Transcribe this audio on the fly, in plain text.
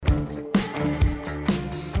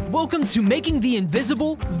Welcome to Making the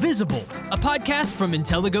Invisible Visible, a podcast from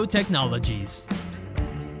Intellego Technologies.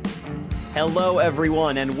 Hello,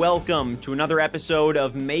 everyone, and welcome to another episode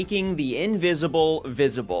of Making the Invisible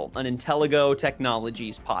Visible, an Intellego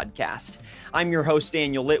Technologies podcast. I'm your host,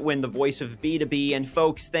 Daniel Litwin, the voice of B2B, and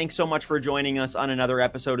folks, thanks so much for joining us on another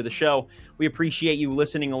episode of the show. We appreciate you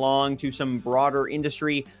listening along to some broader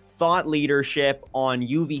industry thought leadership on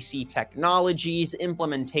UVC technologies,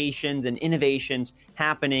 implementations, and innovations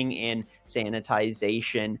happening in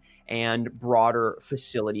sanitization and broader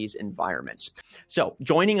facilities environments. So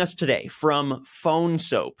joining us today from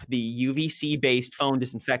PhoneSoap, the UVC-based phone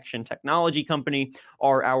disinfection technology company,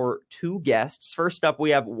 are our two guests. First up,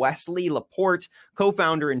 we have Wesley Laporte,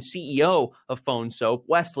 co-founder and CEO of PhoneSoap.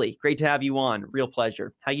 Wesley, great to have you on. Real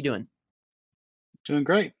pleasure. How you doing? Doing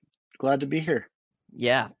great. Glad to be here.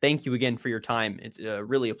 Yeah, thank you again for your time. It's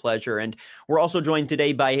really a pleasure. And we're also joined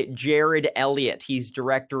today by Jared Elliott. He's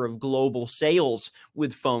Director of Global Sales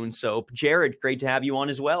with PhoneSoap. Jared, great to have you on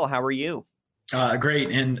as well. How are you? Great.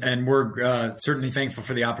 And we're certainly thankful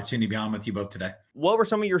for the opportunity to be on with you both today. What were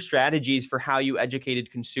some of your strategies for how you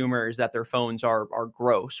educated consumers that their phones are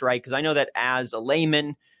gross, right? Because I know that as a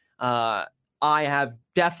layman, I have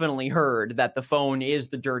definitely heard that the phone is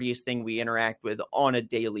the dirtiest thing we interact with on a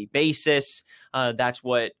daily basis. That's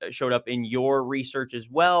what showed up in your research as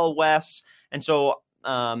well, Wes. And so,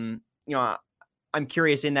 I'm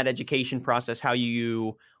curious in that education process, how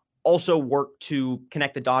you also work to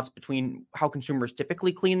connect the dots between how consumers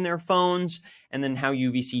typically clean their phones and then how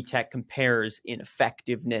UVC tech compares in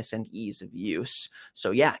effectiveness and ease of use.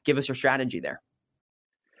 So yeah, give us your strategy there.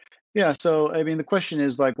 Yeah. So, I mean, the question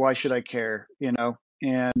is like, why should I care? And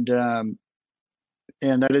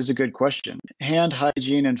that is a good question. Hand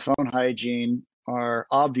hygiene and phone hygiene are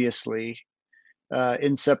obviously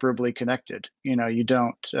inseparably connected. You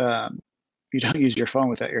don't use your phone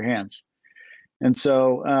without your hands. And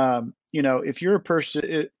so, if you're a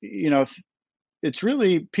person, if it's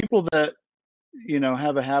really people that,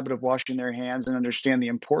 have a habit of washing their hands and understand the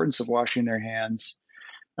importance of washing their hands,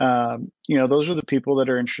 those are the people that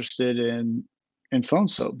are interested in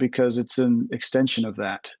PhoneSoap because it's an extension of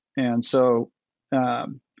that. And so,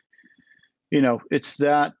 it's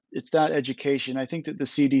that education. I think that the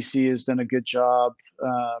CDC has done a good job,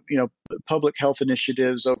 public health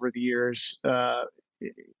initiatives over the years the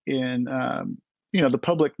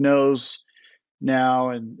public knows now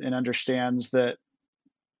and understands that,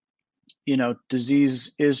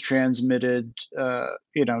 disease is transmitted,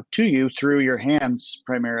 to you through your hands,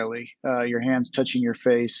 primarily, your hands touching your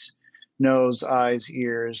face, nose, eyes,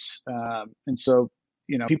 ears. And so,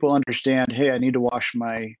 people understand, hey, I need to wash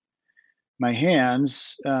my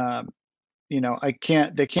hands. They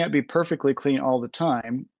can't be perfectly clean all the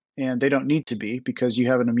time, and they don't need to be because you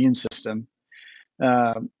have an immune system.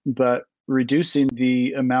 But reducing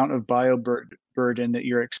the amount of bioburden that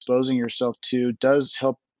you're exposing yourself to does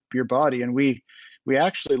help your body. And we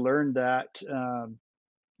actually learned that,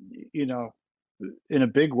 in a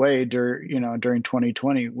big way during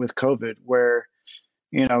 2020 with COVID, where,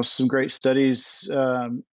 some great studies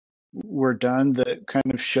were done that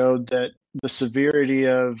kind of showed that the severity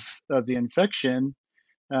of the infection,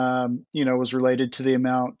 was related to the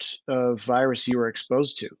amount of virus you were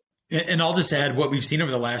exposed to. And I'll just add, what we've seen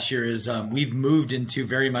over the last year is we've moved into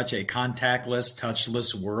very much a contactless,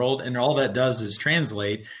 touchless world. And all that does is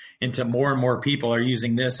translate into more and more people are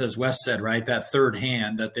using this, as Wes said, right? That third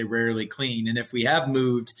hand that they rarely clean. And if we have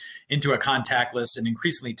moved into a contactless and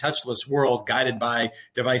increasingly touchless world guided by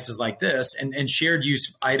devices like this and shared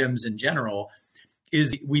use items in general,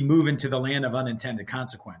 is we move into the land of unintended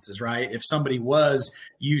consequences, right? If somebody was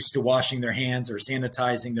used to washing their hands or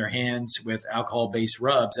sanitizing their hands with alcohol-based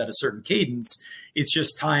rubs at a certain cadence, it's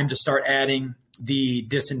just time to start adding the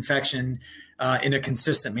disinfection in a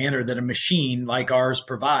consistent manner that a machine like ours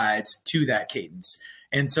provides to that cadence.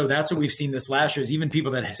 And so that's what we've seen this last year is even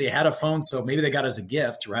people that say had a phone, so maybe they got as a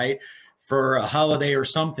gift, right? For a holiday or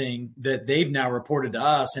something that they've now reported to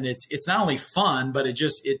us. And it's not only fun, but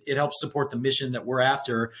it helps support the mission that we're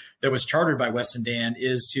after that was chartered by Wes and Dan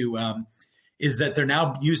is that they're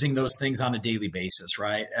now using those things on a daily basis,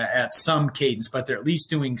 right? At some cadence, but they're at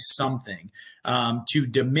least doing something to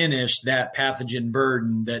diminish that pathogen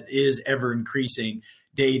burden that is ever increasing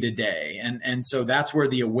day to day. And so that's where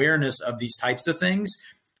the awareness of these types of things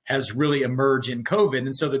has really emerged in COVID.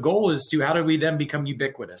 And so the goal is how do we then become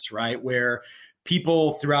ubiquitous, right? Where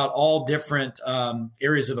people throughout all different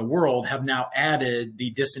areas of the world have now added the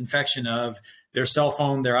disinfection of their cell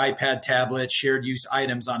phone, their iPad, tablet, shared use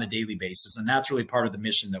items on a daily basis. And that's really part of the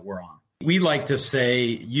mission that we're on. We like to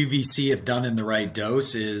say UVC, if done in the right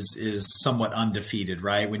dose, is somewhat undefeated,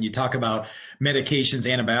 right? When you talk about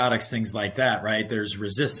medications, antibiotics, things like that, right? There's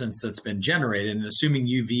resistance that's been generated, and assuming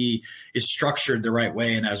UV is structured the right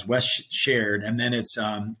way, and as Wes shared, and then it's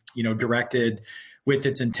directed with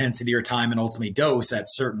its intensity or time and ultimately dose at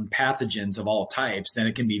certain pathogens of all types, then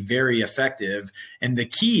it can be very effective. And the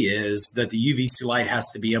key is that the UVC light has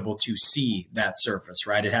to be able to see that surface,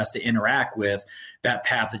 right? It has to interact with that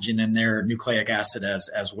pathogen and their nucleic acid,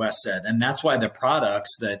 as Wes said. And that's why the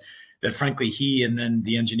products that frankly he and then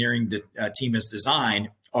the engineering team has designed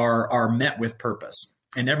are met with purpose.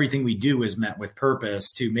 And everything we do is met with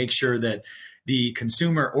purpose to make sure that the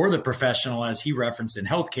consumer or the professional, as he referenced in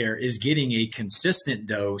healthcare, is getting a consistent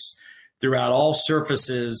dose throughout all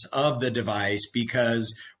surfaces of the device.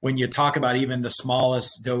 Because when you talk about even the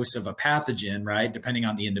smallest dose of a pathogen, right, depending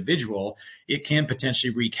on the individual, it can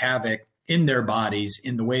potentially wreak havoc in their bodies,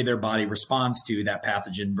 in the way their body responds to that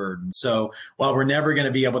pathogen burden. So while we're never going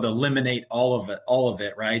to be able to eliminate all of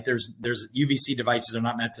it, right? There's UVC devices are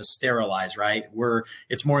not meant to sterilize, right?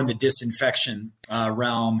 It's more in the disinfection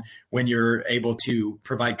realm when you're able to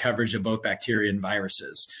provide coverage of both bacteria and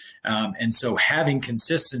viruses. And so having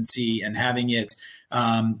consistency and having it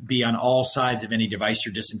be on all sides of any device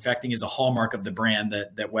you're disinfecting is a hallmark of the brand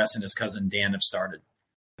that Wes and his cousin Dan have started.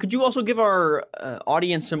 Could you also give our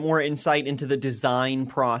audience some more insight into the design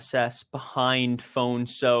process behind Phone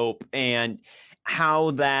Soap and how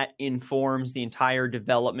that informs the entire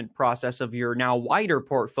development process of your now wider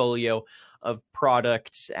portfolio of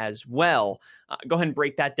products as well? Go ahead and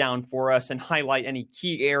break that down for us and highlight any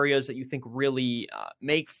key areas that you think really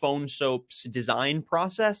make Phone Soap's design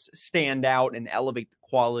process stand out and elevate the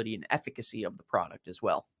quality and efficacy of the product as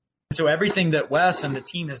well. So everything that Wes and the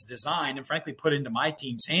team has designed and frankly put into my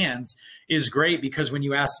team's hands is great, because when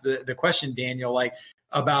you ask the question, Daniel, like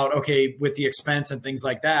about, okay, with the expense and things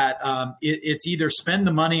like that, it's either spend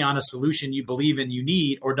the money on a solution you believe in you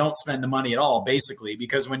need, or don't spend the money at all, basically.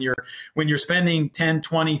 Because when you're spending $10,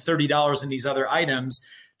 $20, $30 in these other items,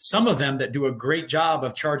 some of them that do a great job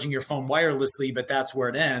of charging your phone wirelessly, but that's where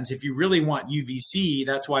it ends. If you really want UVC,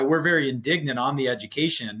 that's why we're very indignant on the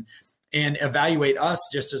education and evaluate us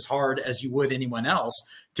just as hard as you would anyone else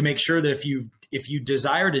to make sure that if you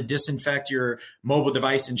desire to disinfect your mobile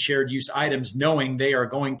device and shared use items, knowing they are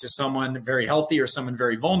going to someone very healthy or someone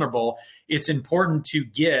very vulnerable, it's important to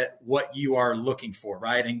get what you are looking for,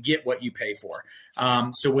 right? And get what you pay for.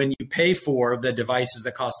 So when you pay for the devices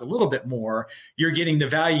that cost a little bit more, you're getting the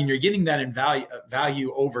value, and you're getting that in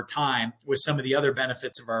value over time with some of the other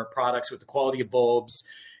benefits of our products, with the quality of bulbs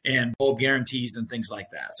and bulb guarantees and things like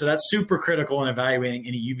that. So that's super critical in evaluating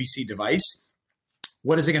any UVC device.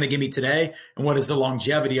 What is it going to give me today? And what is the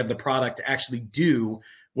longevity of the product to actually do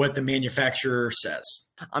what the manufacturer says?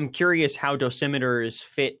 I'm curious how dosimeters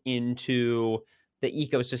fit into the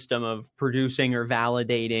ecosystem of producing or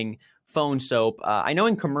validating Phone Soap. I know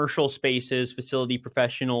in commercial spaces, facility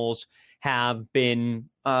professionals have been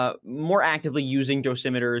more actively using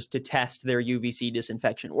dosimeters to test their UVC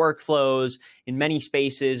disinfection workflows. In many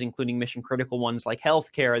spaces, including mission critical ones like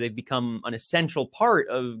healthcare, they've become an essential part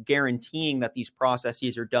of guaranteeing that these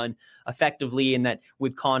processes are done effectively and that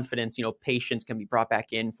with confidence, patients can be brought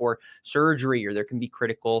back in for surgery, or there can be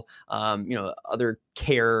critical, other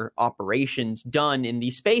care operations done in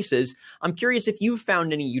these spaces. I'm curious if you've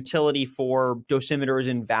found any utility for dosimeters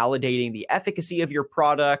in validating the efficacy of your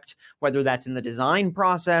product, whether that's in the design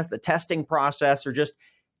process, the testing process, or just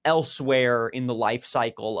elsewhere in the life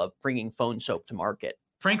cycle of bringing Phone Soap to market.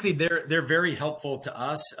 Frankly, they're very helpful to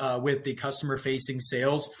us with the customer facing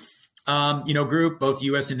sales group, both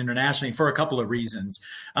U.S. and internationally, for a couple of reasons.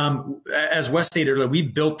 As Wes stated earlier, we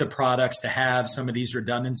built the products to have some of these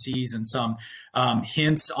redundancies and some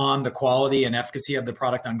hints on the quality and efficacy of the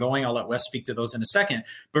product ongoing. I'll let Wes speak to those in a second.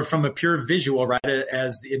 But from a pure visual, right,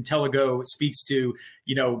 as the Intellego speaks to,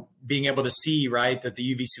 being able to see, right, that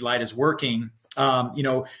the UVC light is working.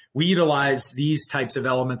 We utilize these types of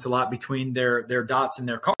elements a lot between their dots and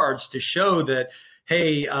their cards to show that,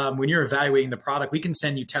 hey, when you're evaluating the product, we can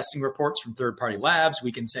send you testing reports from third-party labs.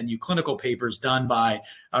 We can send you clinical papers done by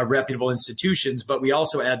reputable institutions, but we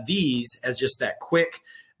also add these as just that quick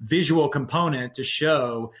visual component to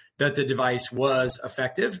show that the device was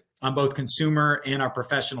effective on both consumer and our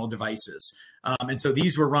professional devices. And so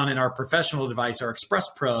these were run in our professional device, our Express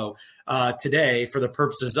Pro, today for the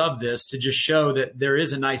purposes of this, to just show that there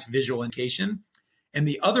is a nice visual indication. And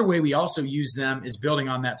the other way we also use them is building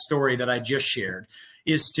on that story that I just shared,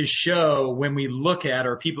 is to show when we look at,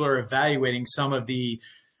 or people are evaluating some of the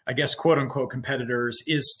I guess, quote unquote competitors,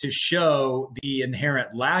 is to show the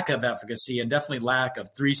inherent lack of efficacy and definitely lack of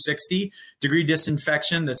 360-degree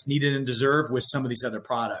disinfection that's needed and deserved with some of these other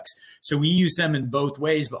products. So we use them in both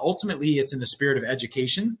ways, but ultimately it's in the spirit of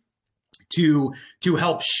education to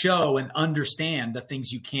help show and understand the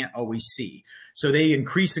things you can't always see. So they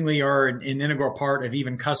increasingly are an integral part of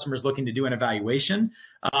even customers looking to do an evaluation,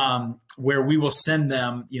 where we will send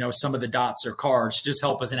them, some of the dots or cards to just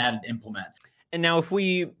help as an added implement. And now if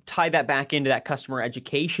we tie that back into that customer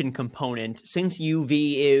education component, since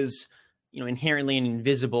UV is, inherently an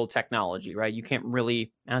invisible technology, right? You can't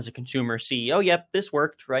really, as a consumer, see, oh, yep, this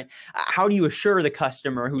worked, right? How do you assure the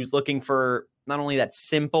customer who's looking for not only that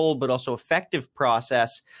simple, but also effective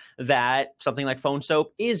process that something like phone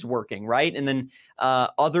soap is working, right? And then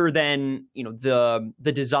other than,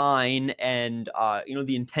 the design and,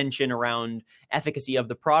 the intention around efficacy of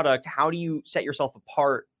the product, how do you set yourself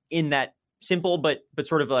apart in that simple but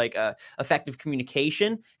sort of like effective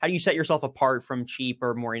communication? How do you set yourself apart from cheap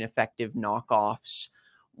or more ineffective knockoffs?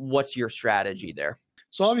 What's your strategy there?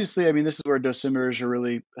 So obviously, this is where dosimeters are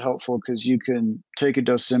really helpful, because you can take a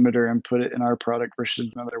dosimeter and put it in our product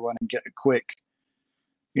versus another one and get a quick,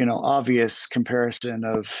 obvious comparison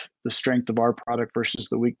of the strength of our product versus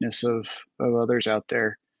the weakness of others out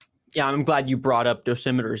there. Yeah, I'm glad you brought up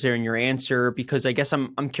dosimeters there in your answer, because I guess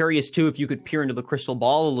I'm curious too, if you could peer into the crystal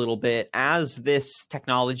ball a little bit as this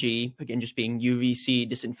technology, again, just being UVC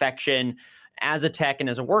disinfection as a tech and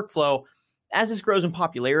as a workflow, as this grows in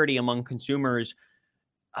popularity among consumers,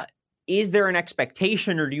 is there an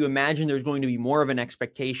expectation, or do you imagine there's going to be more of an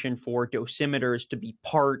expectation for dosimeters to be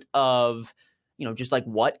part of, just like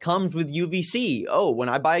what comes with UVC? Oh, when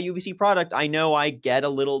I buy a UVC product, I know I get a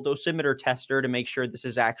little dosimeter tester to make sure this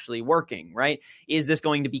is actually working, right? Is this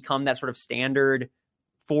going to become that sort of standard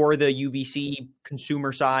for the UVC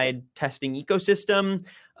consumer side testing ecosystem?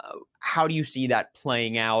 How do you see that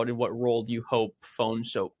playing out, and what role do you hope phone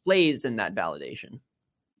soap plays in that validation?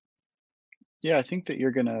 Yeah, I think that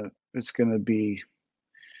it's going to be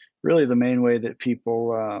really the main way that people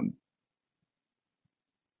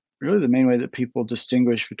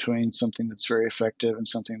distinguish between something that's very effective and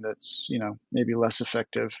something that's, maybe less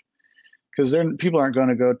effective. Because then people aren't going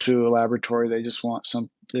to go to a laboratory. They just want to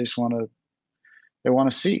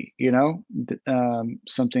see,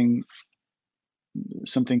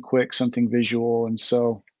 something quick, something visual. And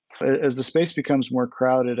so as the space becomes more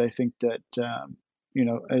crowded, I think that,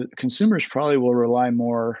 consumers probably will rely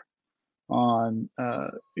more on,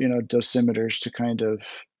 dosimeters to kind of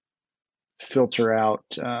filter out,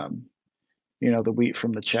 the wheat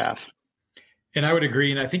from the chaff. And I would agree.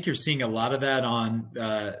 And I think you're seeing a lot of that on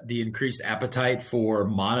the increased appetite for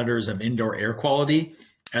monitors of indoor air quality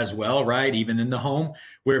as well, right? Even in the home,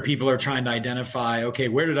 where people are trying to identify, okay,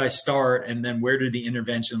 where did I start? And then where did the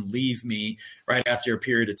intervention leave me right after a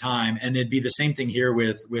period of time? And it'd be the same thing here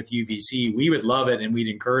with UVC. We would love it and we'd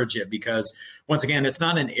encourage it, because once again, it's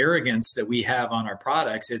not an arrogance that we have on our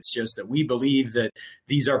products. It's just that we believe that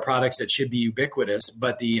these are products that should be ubiquitous,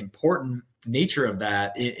 but the important nature of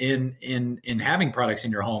that in having products in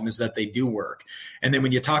your home is that they do work. And then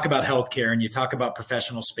when you talk about healthcare and you talk about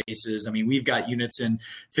professional spaces, we've got units in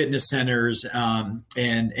fitness centers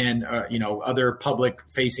and other public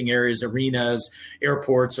facing areas, arenas,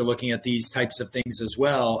 airports are looking at these types of things as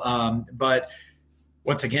well. But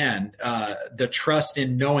once again, the trust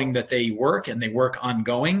in knowing that they work and they work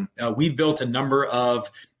ongoing. We've built a number of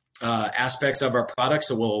aspects of our products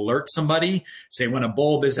that will alert somebody, say when a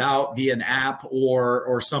bulb is out via an app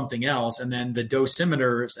or something else, and then the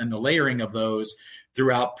dosimeters and the layering of those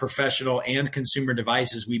throughout professional and consumer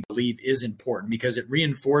devices, we believe is important, because it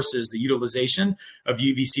reinforces the utilization of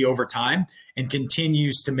UVC over time and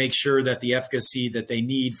continues to make sure that the efficacy that they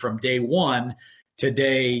need from day one to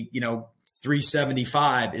day,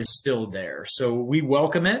 375 is still there. So we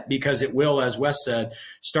welcome it, because it will, as Wes said,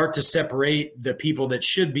 start to separate the people that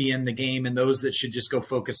should be in the game and those that should just go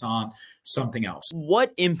focus on something else.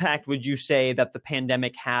 What impact would you say that the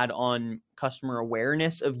pandemic had on customer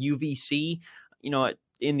awareness of UVC?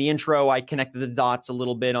 In the intro, I connected the dots a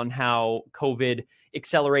little bit on how COVID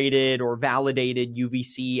accelerated or validated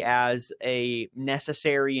UVC as a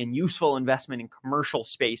necessary and useful investment in commercial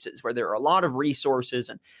spaces where there are a lot of resources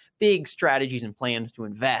and big strategies and plans to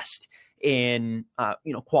invest in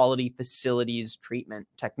quality facilities, treatment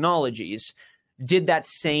technologies. Did that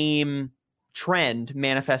same trend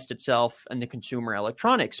manifest itself in the consumer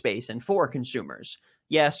electronics space and for consumers?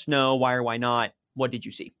 Yes, no, why or why not? what did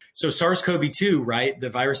you see? So SARS-CoV-2, right, the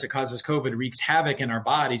virus that causes COVID, wreaks havoc in our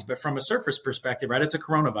bodies, but from a surface perspective, right, it's a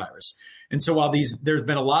coronavirus. And so while there's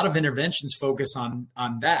been a lot of interventions focused on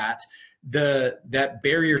that, that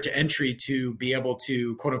barrier to entry to be able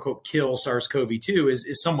to quote unquote kill SARS-CoV-2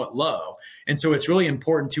 is somewhat low. And so it's really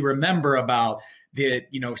important to remember about the,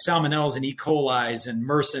 salmonellas and E. coli's and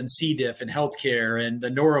MRSA and C. diff and healthcare and the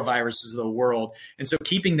noroviruses of the world. And so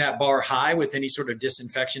keeping that bar high with any sort of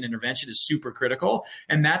disinfection intervention is super critical.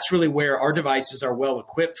 And that's really where our devices are well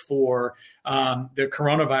equipped for the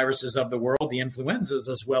coronaviruses of the world, the influenzas,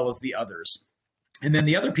 as well as the others. And then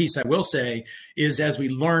the other piece I will say is as we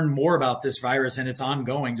learn more about this virus, and it's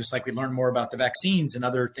ongoing, just like we learn more about the vaccines and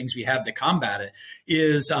other things we have to combat it,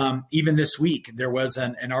 is even this week, there was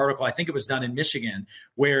an article, I think it was done in Michigan,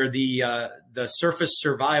 where the surface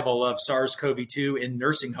survival of SARS-CoV-2 in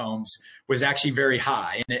nursing homes was actually very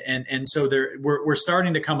high. And so we're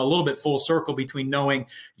starting to come a little bit full circle between knowing,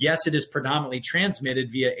 yes, it is predominantly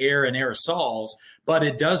transmitted via air and aerosols, but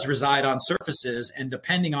it does reside on surfaces. And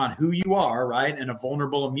depending on who you are, right, and a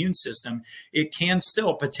vulnerable immune system, it can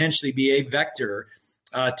still potentially be a vector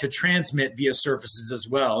to transmit via surfaces as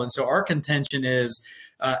well. And so our contention is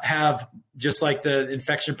have, just like the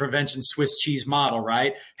infection prevention Swiss cheese model,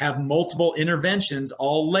 right, have multiple interventions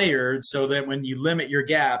all layered so that when you limit your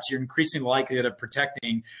gaps, you're increasing the likelihood of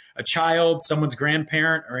protecting a child, someone's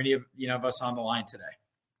grandparent, or any of us on the line today.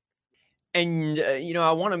 And,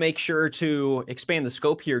 I want to make sure to expand the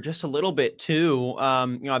scope here just a little bit too.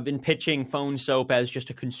 I've been pitching Phone Soap as just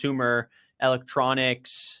a consumer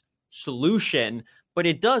electronics solution, but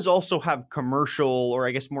it does also have commercial, or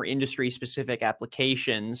I guess more industry specific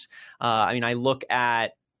applications. I look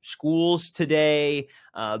at schools today,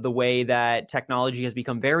 the way that technology has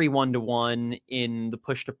become very one-to-one in the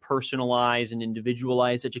push to personalize and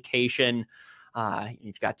individualize education.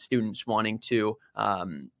 You've got students wanting to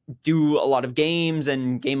do a lot of games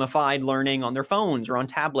and gamified learning on their phones or on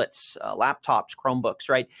tablets, laptops, Chromebooks,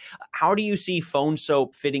 right? How do you see Phone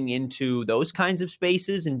Soap fitting into those kinds of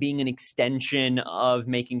spaces and being an extension of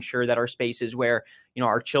making sure that our spaces where,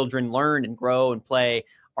 our children learn and grow and play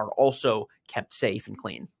are also kept safe and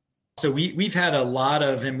clean? So we've had a lot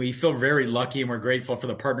of, and we feel very lucky and we're grateful for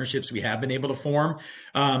the partnerships we have been able to form.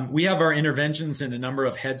 We have our interventions in a number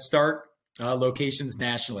of Head Start locations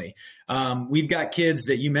nationally. We've got kids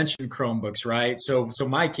that you mentioned Chromebooks, right? So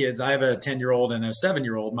my kids, I have a 10-year-old and a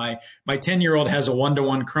 7-year-old. My 10-year-old has a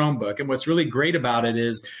 1-to-1 Chromebook. And what's really great about it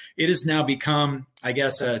is it has now become, I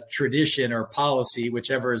guess, a tradition or policy,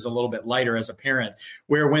 whichever is a little bit lighter as a parent,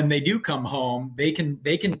 where when they do come home, they can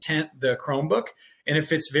tent the Chromebook, and it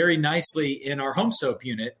fits very nicely in our Home Soap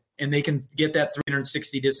unit. And they can get that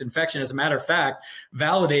 360 disinfection. As a matter of fact,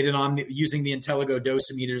 validated on using the Intellego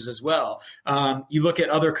dosimeters as well. You look at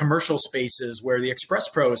other commercial spaces where the Express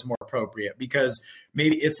Pro is more appropriate because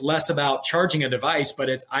maybe it's less about charging a device, but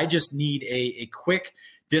I just need a quick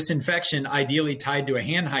disinfection, ideally tied to a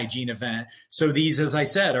hand hygiene event. So these, as I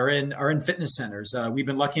said, are in fitness centers. We've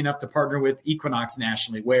been lucky enough to partner with Equinox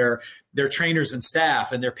nationally, where their trainers and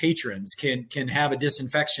staff and their patrons can have a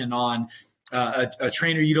disinfection on a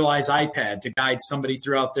trainer utilize iPad to guide somebody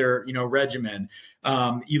throughout their regimen.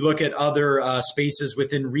 You look at other spaces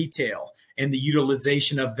within retail and the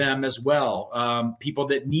utilization of them as well. People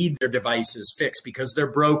that need their devices fixed because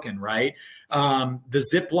they're broken, right? The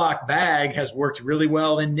Ziploc bag has worked really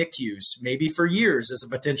well in NICUs, maybe for years as a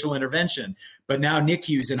potential intervention, but now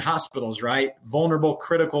NICUs in hospitals, right? Vulnerable,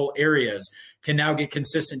 critical areas can now get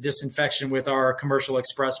consistent disinfection with our commercial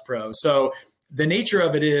Express Pro. So the nature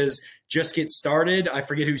of it is just get started. I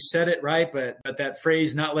forget who said it, right? But that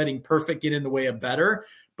phrase, not letting perfect get in the way of better,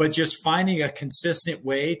 but just finding a consistent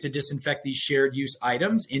way to disinfect these shared use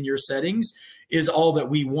items in your settings is all that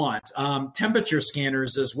we want. Temperature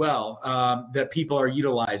scanners as well that people are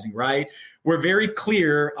utilizing, right? We're very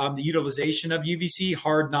clear on the utilization of UVC,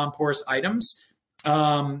 hard non-porous items.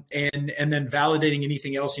 And then validating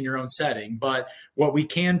anything else in your own setting. But what we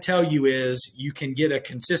can tell you is you can get a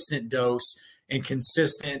consistent dose and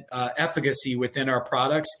consistent efficacy within our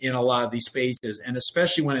products in a lot of these spaces. And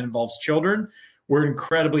especially when it involves children, we're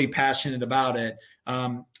incredibly passionate about it.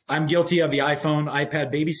 I'm guilty of the iPhone,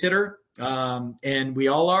 iPad babysitter, and we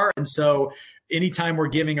all are. And so anytime we're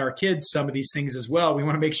giving our kids some of these things as well, we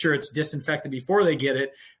want to make sure it's disinfected before they get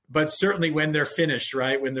it, but certainly when they're finished,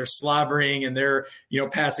 right? When they're slobbering and they're,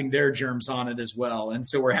 passing their germs on it as well. And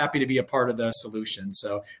so we're happy to be a part of the solution.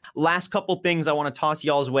 So last couple things I want to toss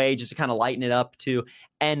y'all's way just to kind of lighten it up too.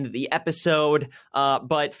 end the episode.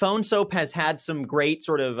 But Phone Soap has had some great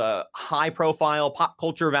sort of high-profile pop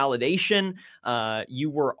culture validation. You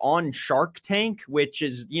were on Shark Tank, which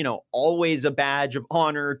is, always a badge of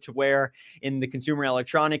honor to wear in the consumer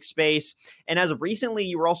electronics space. And as of recently,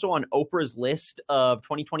 you were also on Oprah's list of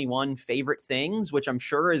 2021 favorite things, which I'm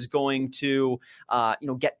sure is going to,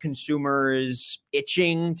 get consumers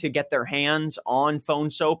itching to get their hands on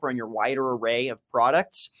Phone Soap or on your wider array of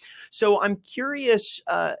products. So I'm curious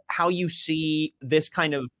how you see this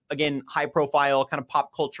kind of, again, high profile kind of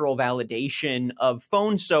pop cultural validation of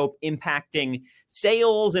Phone Soap impacting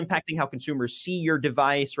sales, impacting how consumers see your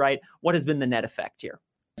device, right? What has been the net effect here?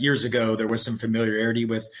 Years ago, there was some familiarity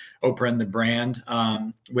with Oprah and the brand,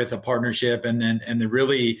 with a partnership, and they're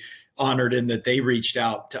really honored in that they reached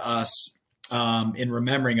out to us in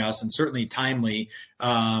remembering us, and certainly timely,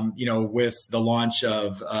 with the launch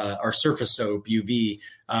of our Surface Soap UV,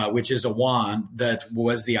 which is a wand that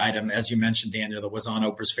was the item, as you mentioned, Daniel, that was on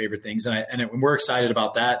Oprah's favorite things. And we're excited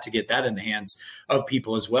about that, to get that in the hands of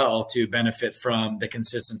people as well, to benefit from the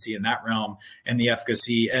consistency in that realm and the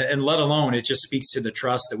efficacy. And let alone, it just speaks to the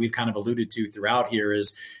trust that we've kind of alluded to throughout here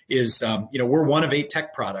is we're one of 8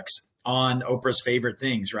 tech products on Oprah's favorite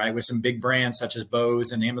things, right? With some big brands such as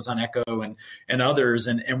Bose and Amazon Echo and others.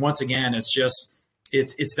 And once again, it's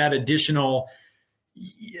that additional,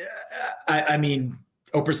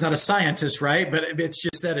 Oprah's not a scientist, right? But it's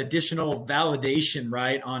just that additional validation,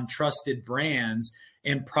 right, on trusted brands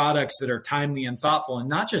and products that are timely and thoughtful, and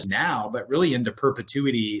not just now, but really into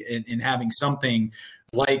perpetuity in having something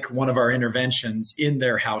like one of our interventions in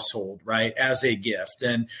their household, right, as a gift.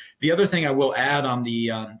 And the other thing I will add on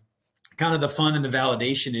the kind of the fun and the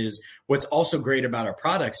validation is, what's also great about our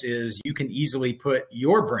products is you can easily put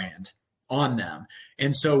your brand on them.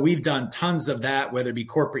 And so we've done tons of that, whether it be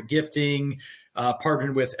corporate gifting,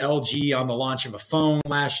 partnered with LG on the launch of a phone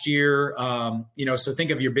last year. So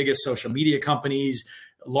think of your biggest social media companies,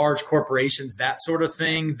 large corporations, that sort of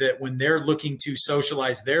thing, that when they're looking to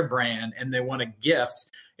socialize their brand and they want to gift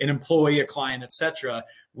an employee, a client, et cetera,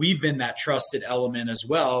 we've been that trusted element as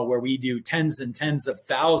well, where we do tens and tens of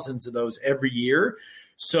thousands of those every year.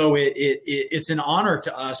 So it's an honor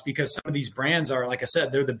to us, because some of these brands are, like I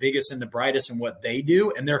said, they're the biggest and the brightest in what they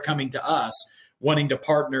do, and they're coming to us wanting to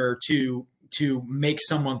partner to make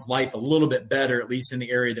someone's life a little bit better, at least in the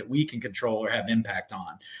area that we can control or have impact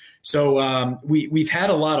on. So we've had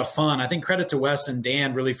a lot of fun. I think credit to Wes and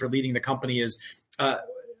Dan really for leading the company is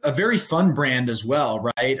a very fun brand as well,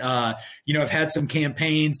 right? I've had some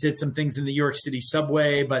campaigns, did some things in the New York City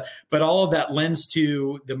subway, but all of that lends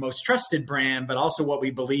to the most trusted brand, but also what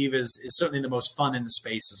we believe is certainly the most fun in the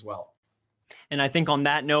space as well. And I think on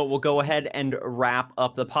that note, we'll go ahead and wrap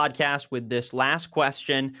up the podcast with this last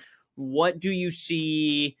question. What do you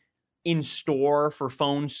see in store for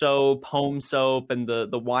Phone Soap, Home Soap, and the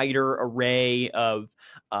wider array of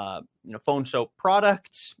Phone Soap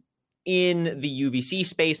products in the UVC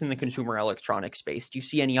space and the consumer electronics space? Do you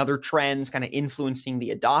see any other trends kind of influencing the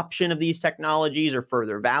adoption of these technologies or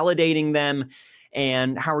further validating them?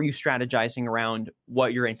 And how are you strategizing around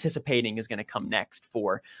what you're anticipating is going to come next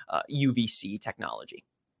for UVC technology?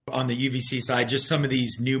 On the UVC side, just some of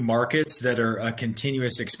these new markets that are a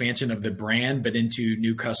continuous expansion of the brand, but into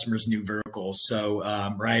new customers, new verticals. So,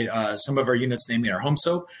 some of our units, namely our Home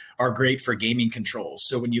Soap, are great for gaming controls.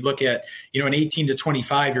 So when you look at, an 18 to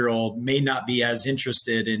 25-year-old may not be as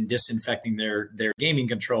interested in disinfecting their gaming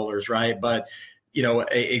controllers, right? But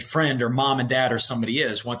a friend or mom and dad or somebody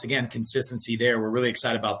is. Once again, consistency there. We're really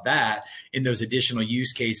excited about that in those additional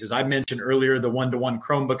use cases. I mentioned earlier the one-to-one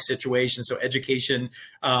Chromebook situation. So education,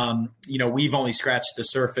 we've only scratched the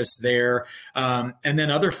surface there. And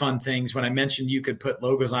then other fun things, when I mentioned you could put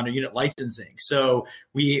logos on a unit, licensing. So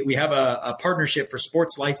we have a partnership for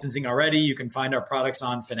sports licensing already. You can find our products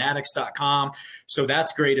on fanatics.com. So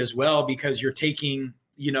that's great as well, because you're taking,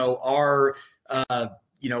 our,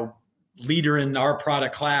 leader in our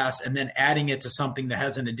product class and then adding it to something that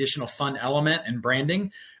has an additional fun element and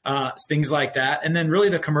branding, things like that. And then really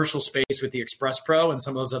the commercial space with the Express Pro and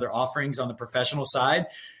some of those other offerings on the professional side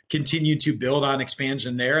continue to build on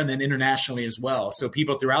expansion there, and then internationally as well. So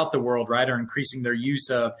people throughout the world, right, are increasing their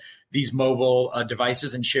use of these mobile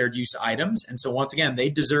devices and shared use items. And so once again, they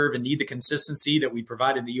deserve and need the consistency that we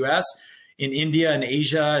provide in the US, in India and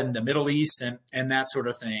Asia and the Middle East and that sort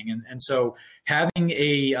of thing. And so having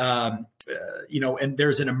and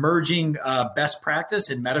there's an emerging best practice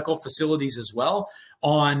in medical facilities as well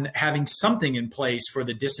on having something in place for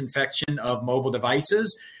the disinfection of mobile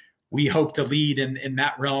devices. We hope to lead in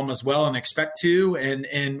that realm as well, and expect to, and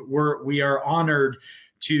we are honored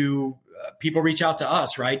to people reach out to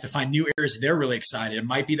us, right, to find new areas they're really excited. It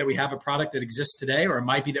might be that we have a product that exists today, or it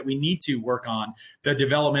might be that we need to work on the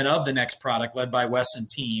development of the next product led by Wes and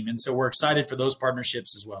team. And so we're excited for those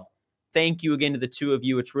partnerships as well. Thank you again to the two of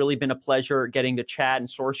you. It's really been a pleasure getting to chat and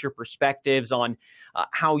source your perspectives on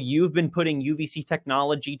how you've been putting UVC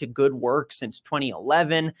technology to good work since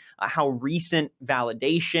 2011, how recent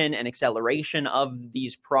validation and acceleration of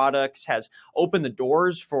these products has opened the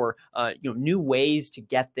doors for new ways to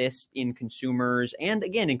get this in consumers and,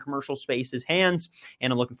 again, in commercial spaces' hands.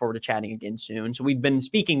 And I'm looking forward to chatting again soon. So we've been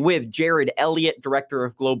speaking with Jared Elliott, Director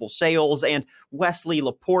of Global Sales, and Wesley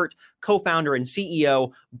Laporte, co-founder and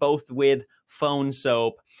CEO, both with Phone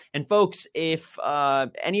Soap. And folks, if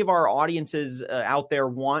any of our audiences out there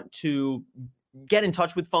want to get in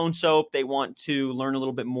touch with Phone Soap, they want to learn a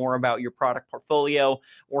little bit more about your product portfolio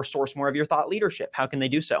or source more of your thought leadership, how can they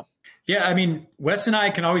do so? Yeah, I mean, Wes and I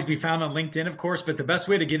can always be found on LinkedIn, of course, but the best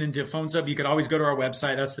way to get into Phone Soap, you could always go to our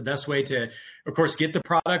website. That's the best way to, of course, get the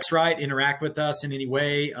products right, interact with us in any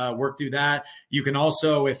way, work through that. You can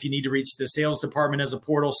also, if you need to reach the sales department as a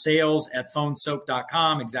portal,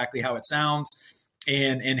 sales@phonesoap.com, exactly how it sounds.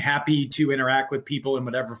 And happy to interact with people in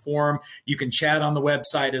whatever form. You can chat on the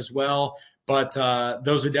website as well, but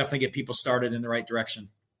those would definitely get people started in the right direction.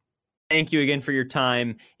 Thank you again for your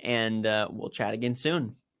time, and we'll chat again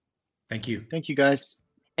soon. Thank you. Thank you, guys.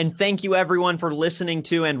 And thank you, everyone, for listening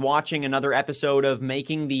to and watching another episode of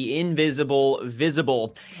Making the Invisible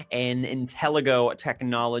Visible, an Intellego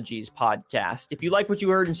Technologies podcast. If you like what you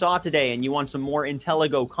heard and saw today and you want some more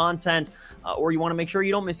Intellego content, or you want to make sure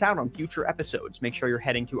you don't miss out on future episodes, make sure you're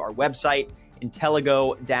heading to our website,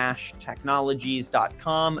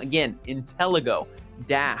 intellego-technologies.com. Again,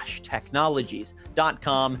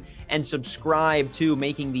 intellego-technologies.com, and subscribe to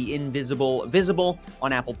Making the Invisible Visible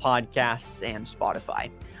on Apple Podcasts and Spotify.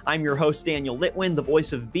 I'm your host, Daniel Litwin, the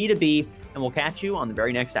voice of B2B, and we'll catch you on the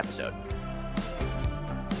very next episode.